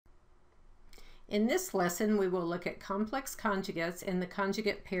In this lesson, we will look at complex conjugates and the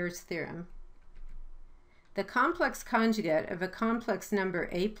conjugate pairs theorem. The complex conjugate of a complex number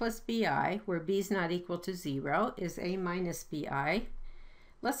a plus bi, where b is not equal to 0, is a minus bi.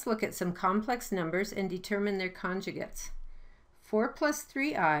 Let's look at some complex numbers and determine their conjugates. 4 plus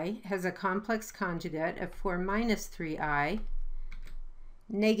 3i has a complex conjugate of 4 minus 3i.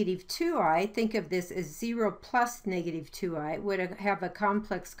 Negative 2i, think of this as 0 plus negative 2i, would have a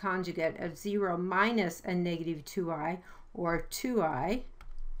complex conjugate of 0 minus a negative 2i, or 2i.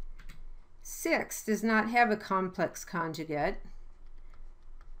 6 does not have a complex conjugate.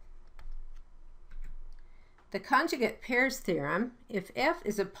 The conjugate pairs theorem: if f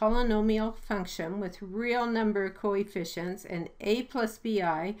is a polynomial function with real number coefficients and a plus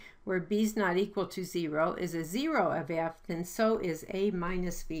bi, where b is not equal to 0, is a 0 of f, then so is a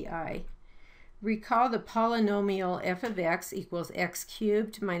minus bi. Recall the polynomial f of x equals x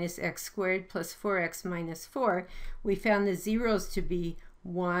cubed minus x squared plus 4x minus 4. We found the zeros to be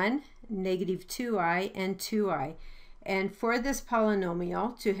 1, negative 2i, and 2i. And for this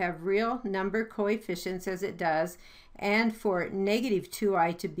polynomial to have real number coefficients as it does, and for negative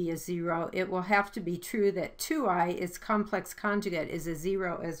 2i to be a 0, it will have to be true that 2i, its complex conjugate, is a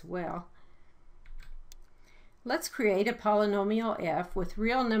 0 as well. Let's create a polynomial f with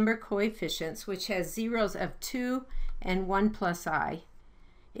real number coefficients which has zeros of 2 and 1 plus I.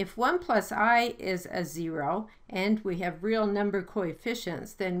 If 1 plus I is a 0 and we have real number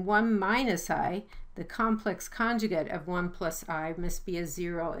coefficients, then 1 minus I, the complex conjugate of 1 plus I, must be a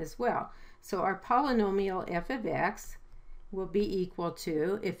 0 as well. So our polynomial f of x will be equal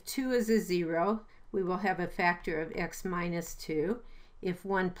to, if 2 is a 0, we will have a factor of x minus 2. If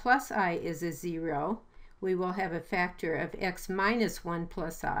 1 plus I is a 0, we will have a factor of x minus 1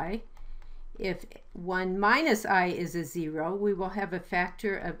 plus I. If 1 minus I is a 0, we will have a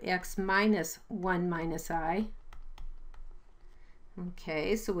factor of x minus 1 minus I.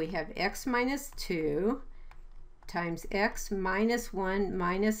 Okay, so we have x minus 2 times x minus 1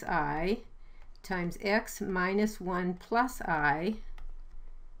 minus I times x minus 1 plus I.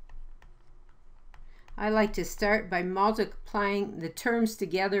 I like to start by multiplying the terms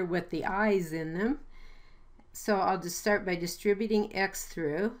together with the i's in them. So I'll just start by distributing x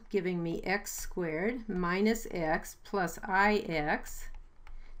through, giving me x squared minus x plus ix.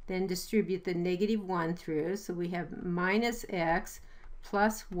 Then distribute the negative 1 through, so we have minus x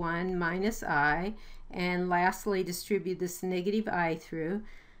plus 1 minus I. And lastly, distribute this negative I through,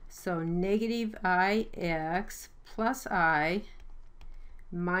 so negative ix plus I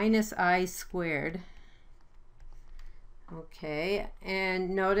minus I squared. Okay,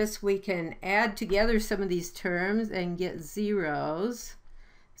 and notice we can add together some of these terms and get zeros.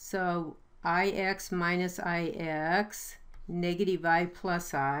 So ix minus ix, negative I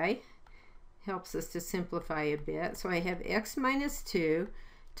plus I, helps us to simplify a bit. So I have x minus 2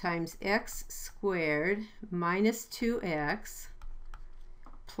 times x squared minus 2x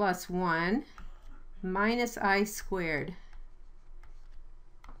plus 1 minus I squared.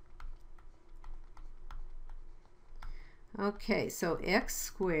 Okay, so x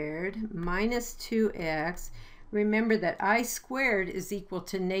squared minus 2x. Remember that I squared is equal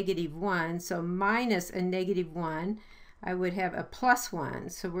to negative 1, so minus a negative 1, I would have a plus 1.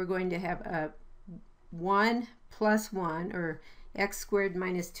 So we're going to have a 1 plus 1, or x squared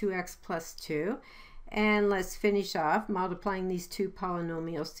minus 2x plus 2. And let's finish off multiplying these two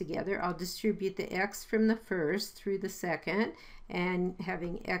polynomials together. I'll distribute the x from the first through the second, and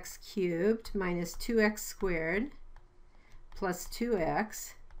having x cubed minus 2x squared plus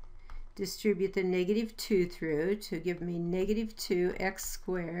 2x, distribute the negative 2 through to give me negative 2x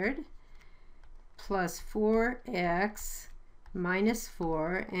squared plus 4x minus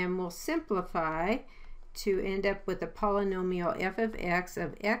 4, and we'll simplify to end up with a polynomial f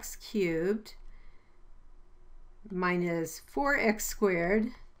of x cubed minus 4x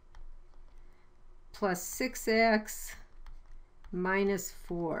squared plus 6x minus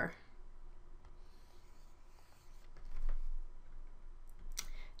 4.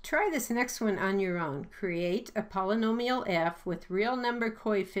 Try this next one on your own. Create a polynomial f with real number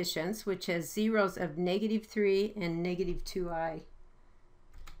coefficients which has zeros of negative 3 and negative 2i.